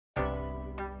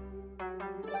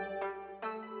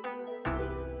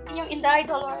Yung Inday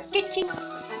Dollar Kitchen.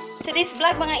 Today's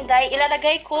vlog mga Inday,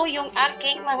 ilalagay ko yung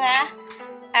aking mga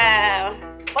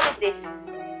what is this?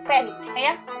 Paint.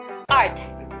 Ayan? Art.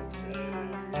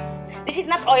 This is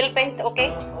not oil paint,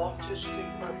 okay? Artistic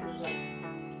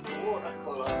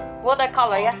watercolor.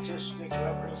 Watercolor, yeah? Artistic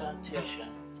representation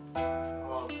of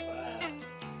mountains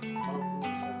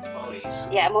and valleys.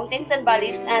 Yeah, mountains and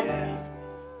valleys and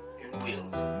In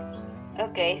Wales.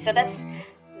 okay, so that's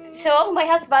so my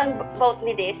husband bought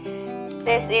me this.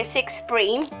 This is 6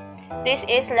 frame. This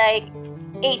is like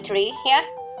A3, yeah?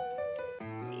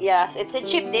 Yes, it's a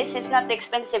cheap this, it's not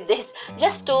expensive this.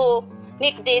 Just to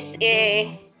make this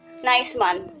a nice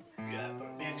man. Yeah,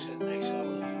 but it makes it all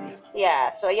frame.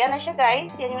 Yeah, so yan na siya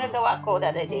guys. Yan yung nagawa ko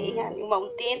the other day. Yan, yung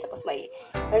mountain. Tapos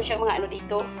meron siyang mga ano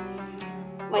dito.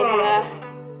 May mga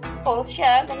poles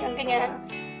siya. Ganyan.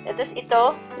 Tapos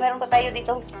ito, meron pa tayo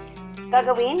dito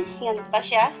gagawin. Yan pa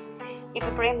siya.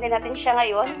 Ipi-frame din natin siya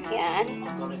ngayon. Yan.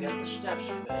 I'm gonna get the steps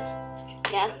a bit.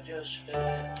 Yeah. Just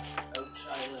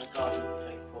outside of the garden,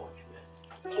 like porch bit.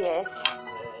 Yes.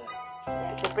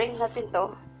 And Yan, ipi-frame natin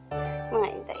to. Mga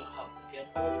Inday. I'll have to get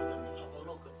over and have a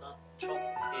look at that top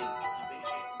page. Maybe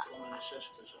she can come and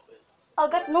assist us a bit.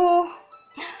 Agad no.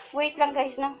 Wait lang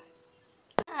guys no.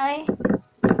 Ay.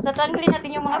 Tatanggalin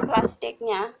natin yung mga plastic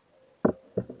niya.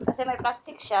 Kasi may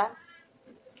plastic siya.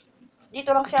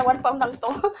 Dito lang siya, 1 pound lang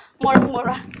to.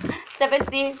 Mura.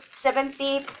 70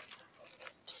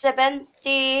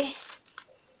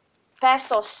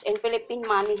 pesos in Philippine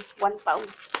money. 1 pound.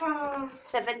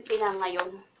 70 na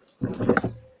ngayon.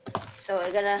 So,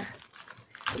 we're gonna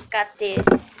cut this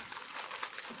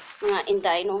mga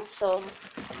Inday, no? So,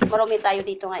 marami tayo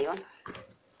dito ngayon.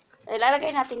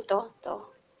 Ilalagay natin to.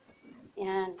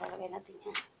 Yan, ilalagay natin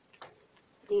yan.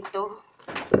 Dito.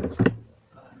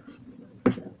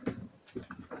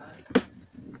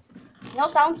 No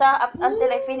sounds up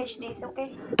until I finish this,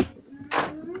 okay?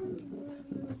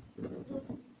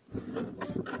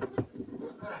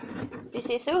 This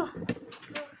is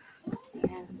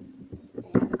Ayan.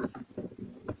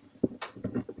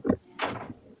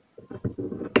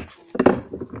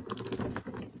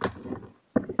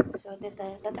 So,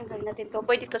 tatanggalin natin to.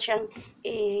 Pwede to siyang,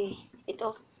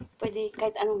 ito, pwede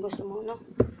kahit anong gusto mo, no?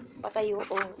 Patayo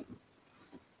o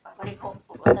papaliko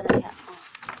o talaga.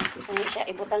 Ano siya,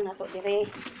 ibutang na to dire.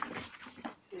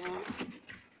 Yan.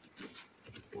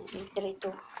 Dire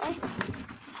ito.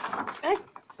 Ay!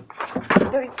 It's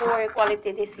very poor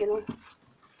quality this, you know.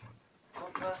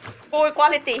 Poor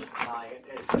quality.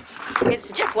 It is.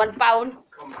 It's just 1 pound.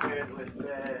 Compared with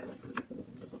the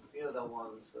other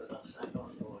ones that I sent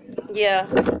on for you. Yeah.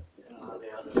 You know,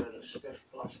 they had a bit of stiff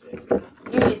plastic.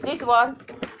 Use this one.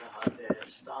 And they had their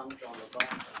stands on the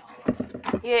back and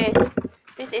all that. Yes.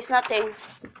 This is nothing.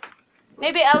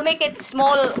 Maybe I'll make it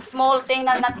small thing,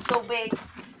 not so big.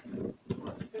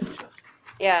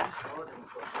 Yeah.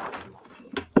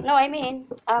 No, I mean,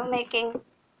 I'm making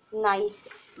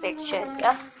nice pictures.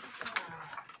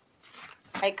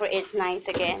 I create nice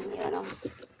again, you know.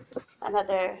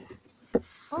 Another.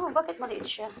 Oh, bakit maliit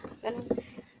siya? Ganun.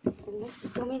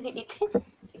 Lumiliit.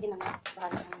 Sige naman,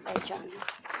 bahala naman tayo dyan.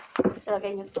 So,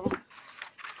 lagay nyo to.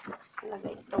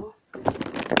 Lagay ito.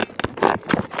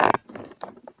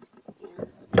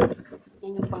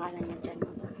 Yan yung pangalan niya dyan.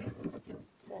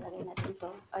 So, lagay natin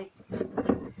to. Ay,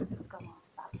 come on.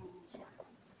 Tapon niya siya.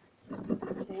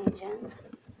 Lagay niya dyan.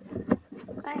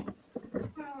 Ay.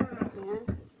 Yan.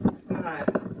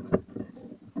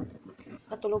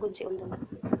 Patulugon si Undong.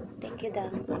 Thank you,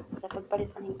 Dan, sa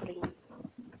pagpalit ng frame.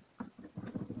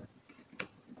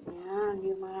 Yan,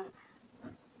 yung mga...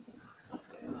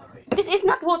 This is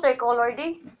not watercolor,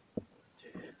 di?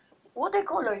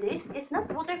 Watercolor, this? It's not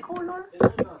watercolor.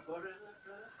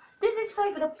 This is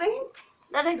like the paint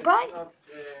that I buy.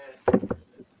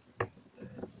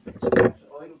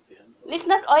 It's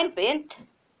not oil paint.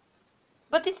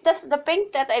 But it's just the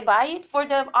paint that I buy it for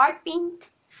the art paint.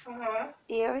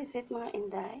 Here is it, mga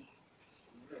Inday.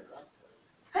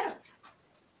 Huh.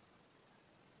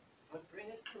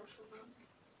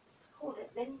 Hold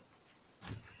it then.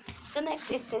 So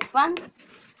next is this one.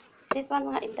 This one,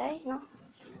 mga Inday, no?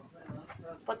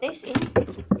 Put this in.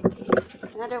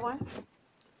 Another one.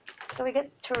 So we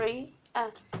get 3.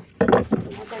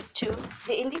 Another 2.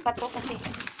 Hindi pa to kasi.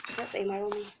 That's ay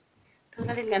marumi.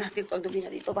 Tanggalin nga natin ito. Ang dumi na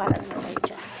dito. Bahala na tayo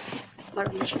dyan.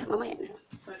 Marumi siya. Mamaya na.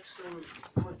 Makes them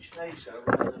much nicer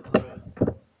rather for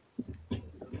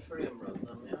a frame rather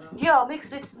than, you know. Yeah,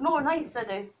 makes it more nicer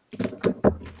though.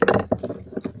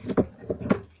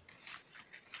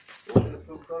 If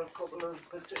we've got a couple of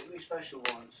particularly special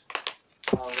ones,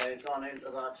 they've gone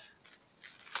into that.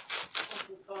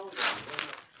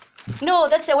 No,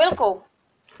 that's a Wilco.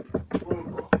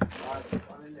 Wilco. Right,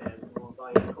 one in there. We'll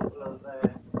buy a couple of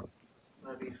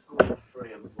maybe gold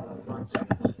frames. Fancy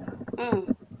this, yeah.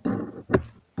 Mm.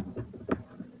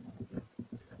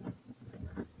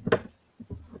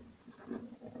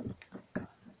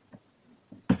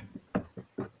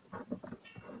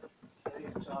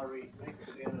 It's already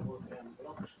mixing about them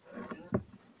blocks there, you know.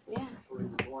 Yeah, We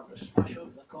would want to smash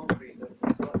up the concrete that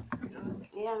we've got, you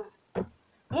know. yeah.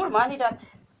 More money that.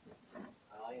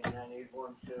 And then you'd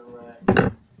want to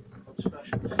put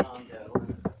special sand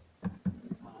down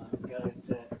and get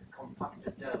it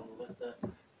compacted down with the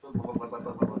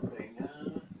thing,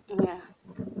 Yeah.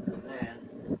 and then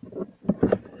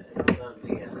another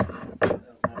layer of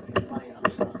maybe finer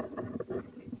sand,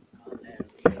 and then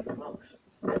you get the blocks.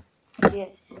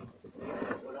 Yes.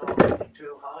 Without being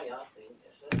too high, I think,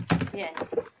 is it? Yes.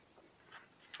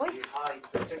 You high,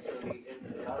 particularly in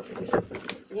the houses.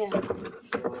 Yeah. So,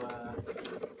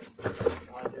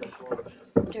 I just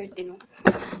want, Dirty, no?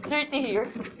 Dirty here.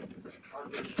 I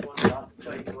just want that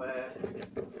type where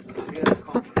you get the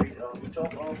concrete on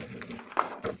top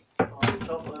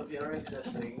of your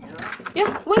existing, you know?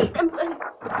 Yeah, wait.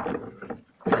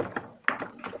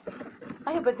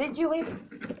 I have a video here.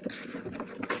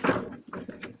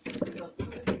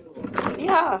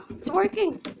 Yeah, it's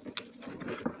working.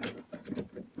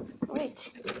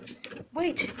 Wait.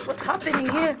 Wait, what's happening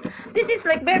here? This is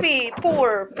like very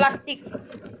poor plastic.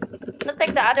 Not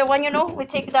like the other one, you know? We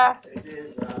take the... It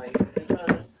is, if it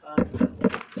hadn't had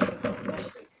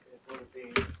plastic, it would have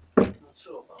been not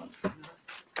so bad. You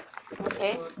know?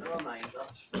 Okay. But never mind,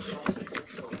 that's plastic,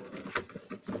 that's so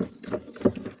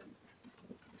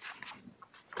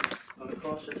And of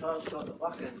course, it has got the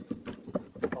backing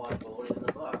cardboard in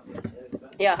the back,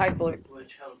 Yeah, hardboard.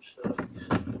 which helps to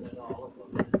soften it all up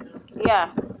a bit, you know? Yeah.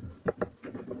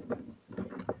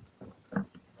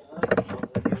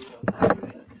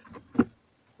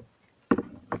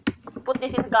 Put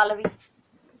this in the gallery.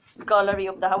 Gallery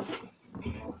of the house.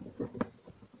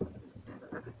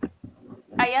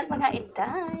 Ayan mga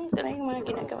inday. Ito na yung mga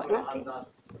ginagawa natin. That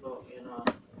look, you know,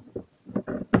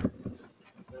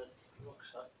 that looks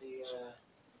at the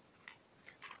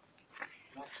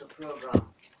next program.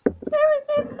 There is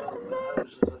it.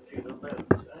 Houses that people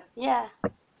build, eh? Yeah.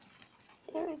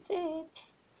 There is it.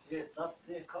 Yeah, that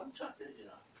they contacted, you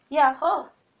know. Yeah, oh.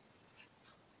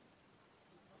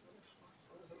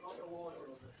 There's a lot of water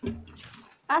on it.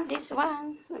 And this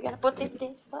one. We're gonna put it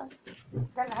this one.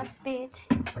 The last bit.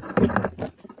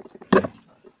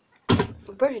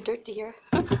 Very dirty here.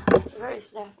 Where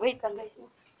is that? Wait lang guys.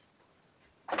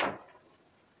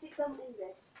 Sit down in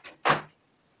there.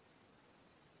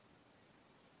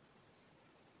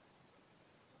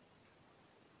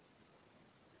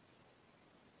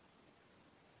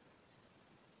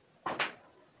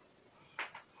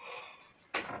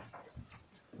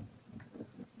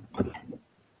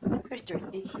 Very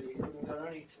dirty. So you couldn't get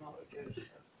any tomato juice.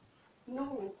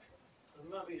 No. And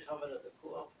maybe have it at the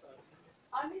co-op.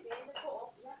 I may be in the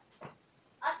co-op, yeah.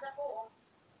 At the co-op.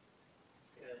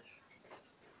 Yes.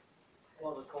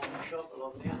 Or the corner shop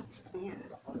along there. Yeah.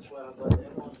 That's where I got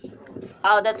them ones from.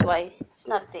 Oh, that's why. It's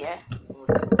not there.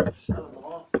 But sell them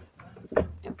off.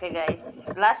 Okay guys.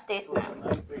 Last days But now. it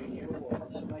might be new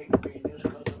ones. It might be just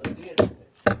because of the date.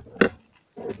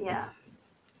 Yeah.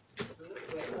 A little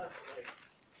bit left,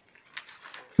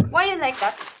 like. Why you like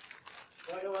that?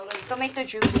 Why do I like Tomato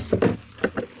juice.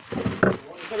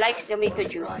 He likes tomato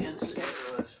juice. Brian said to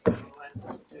us when we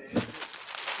went to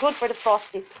Good for the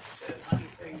frosty. said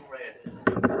anything red is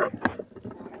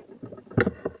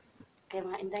Okay,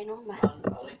 mga inday no. and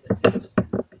I like the taste.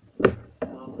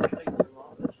 I like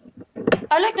tomatoes.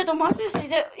 I like the tomatoes.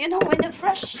 You know, when they're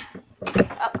fresh.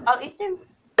 I'll eat them.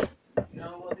 You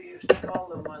know what they used to call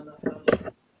them when they first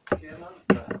came out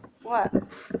there? What?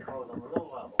 They called them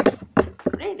low apples.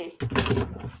 Really?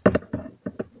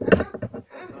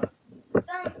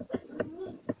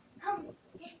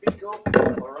 Speak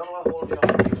up or I'll hold you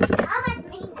on. Come at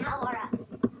me now, or else.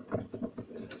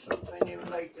 Something you would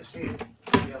like to see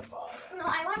from your father. No,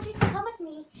 I want you to come with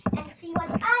me and see what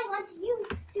I want you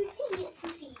to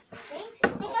see. Okay?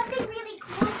 There's something really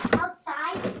cool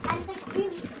outside, and it's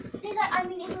really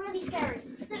scary.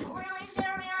 It's like really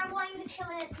scary. I want you to kill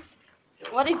it.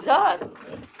 What is that?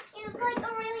 It's like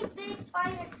a really big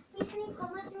spider. Please, can you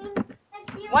come with me? I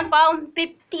feel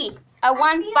 £1.50. A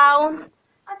 £1.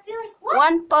 I feel like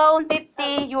what? €1.50.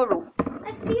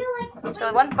 I feel like. So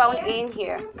really £1 scared. in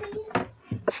here. Can you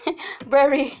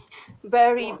please?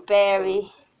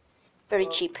 Very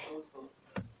cheap.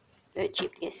 Very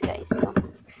cheap, yes, guys.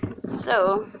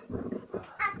 So,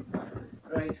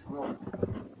 Right, well,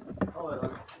 hold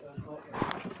on.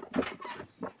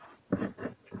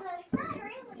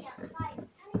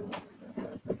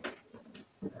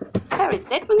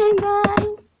 it, mga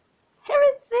Inday. Here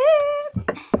is it.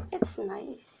 It's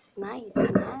nice, nice,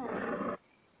 nice.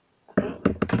 Okay.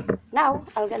 Now,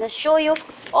 I'm gonna show you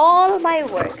all my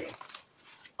work.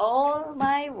 All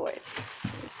my work.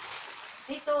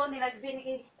 Dito,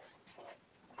 binili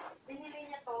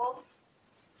niya to.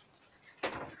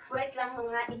 Wait lang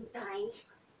mga Inday.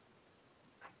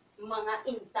 Mga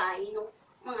Inday, no?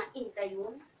 Mga Inday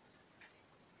yun.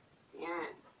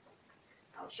 Yan.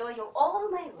 I'll show you all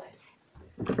my work.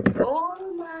 All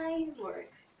my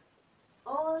work.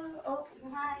 All of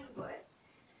my work.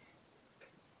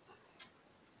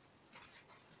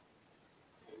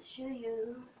 I'll show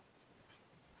you.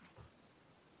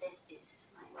 This is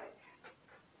my work.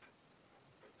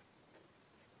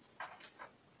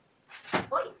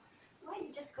 Boy, why you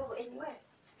just go anywhere?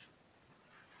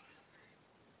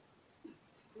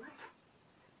 What?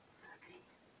 Okay.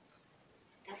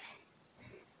 Okay.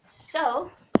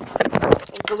 So,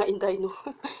 mga Inday, no?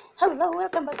 Hello,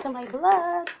 welcome back to my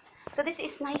vlog. So this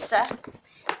is nice,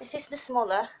 This is the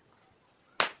smaller.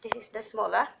 This is the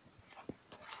smaller.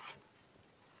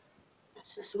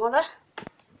 That's the smaller.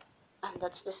 And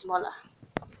that's the smaller.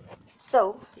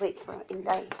 So, wait for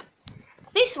Inday.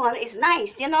 This one is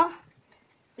nice, you know.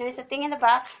 There is a thing in the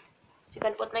back. You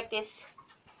can put like this.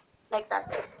 Like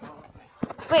that.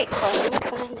 Wait for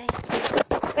Inday.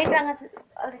 Wait lang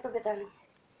a little bit, darling.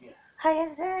 Yeah. Hi,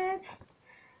 is it?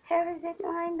 Here is it,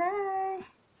 Inday.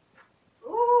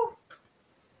 Ooh!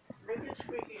 Make it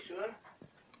squeaky, son.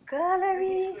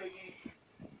 Galleries.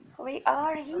 We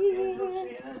are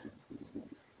here.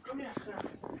 Come here, son.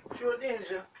 Show it in,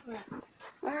 son.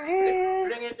 We're here.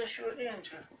 Bring it to show it in,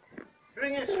 son.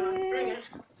 Bring it, son. Bring it.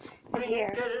 Bring Here.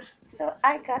 it. Get it. So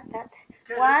I got that.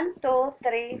 Get 1, 2,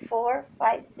 3, 4,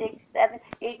 5, 6, 7,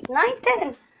 8, 9,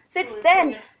 10. So it's it.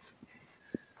 10.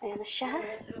 Ayan na siya. Bring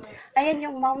it, bring it. Ayan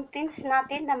yung mountains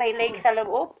natin na may lake sa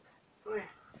loob. Uy.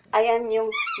 Ayan yung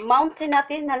mountain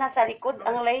natin na nasa likod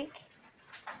ang lake.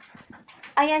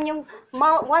 Ayan yung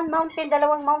one mountain,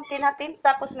 dalawang mountain natin.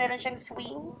 Tapos meron siyang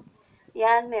swing.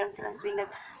 Yan, meron silang swing.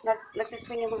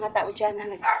 Nagsiswing yung mga tao dyan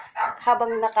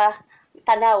habang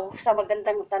nakatanaw sa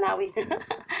magandang tanawin.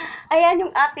 Ayan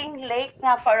yung ating lake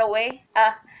na far away.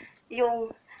 Yung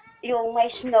may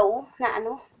snow na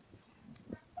ano.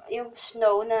 Yung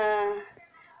snow na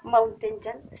mountain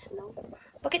dyan. Snow.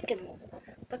 Bakit ganun?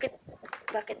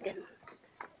 Bakit ganun?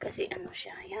 Kasi ano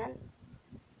siya. Ayan.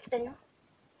 Kita nyo?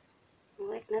 Yung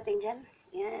lake natin dyan.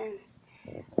 Ayan.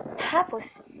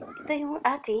 Tapos, ito yung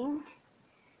ating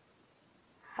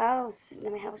house.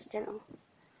 Na may house dyan, oh.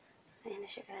 Ayan na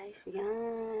siya, guys.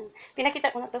 Yan.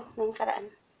 Pinakita ko na to nung karaan.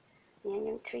 Yan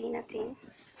yung tree natin.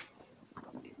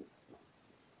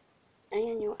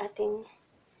 Ayan yung ating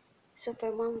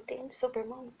super mountain. Super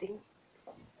mountain.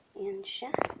 Ayan siya.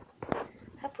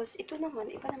 Tapos, ito naman,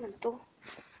 iba naman to.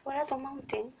 Wala tong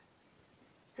mountain.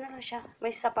 Ano lang siya? May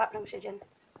sapa lang siya dyan.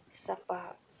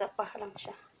 Sapa lang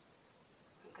siya.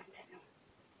 Ang ganda, no?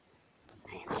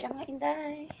 Ayan siya, mga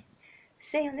Inday.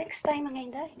 See you next time,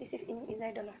 mga Inday. This is Inday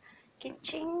Dollar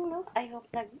Kitchen, no? I hope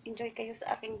nag-enjoy kayo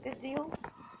sa aking video.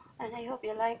 And I hope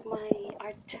you like my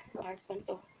art man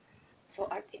to. So,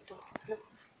 art ito, no?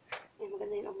 Yan,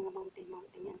 maganda yun ang mga mountain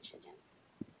yan siya dyan.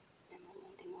 Yan, mga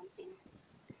mountain.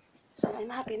 So,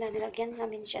 I'm happy na nilagyan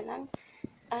namin siya ng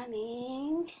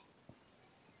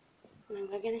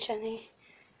lagyan siya ng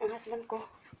husband ko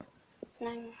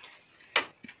ng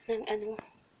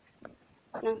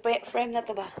frame na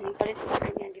to ba? Ng palit ko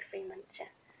frame yan, di-frame man siya.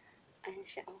 Ayan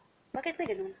siya, oh. Bakit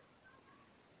may ganun?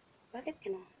 Bakit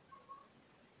ganun?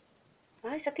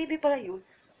 Ay, sa TV pala yun.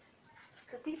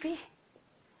 Sa TV.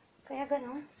 Kaya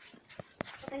ganun.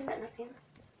 Patayin na natin.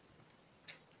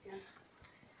 Yan.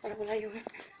 Para wala yung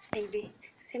TV.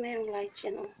 Kasi mayroong lights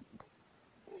yan, oh.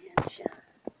 Ayan siya.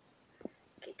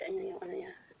 Kita niyo yung ano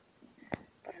niya.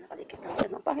 Para nakalikit lang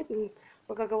siya. Pangit yung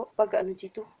pag-ano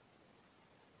dito.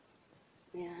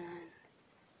 Ayan.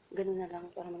 Ganun na lang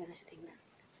para maganda siya tingnan.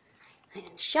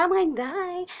 Ayan siya, mga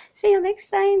Inday. See you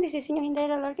next time. This is inyong Inday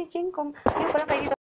Dollar Kitchen. Kung hindi ko lang kayo dito.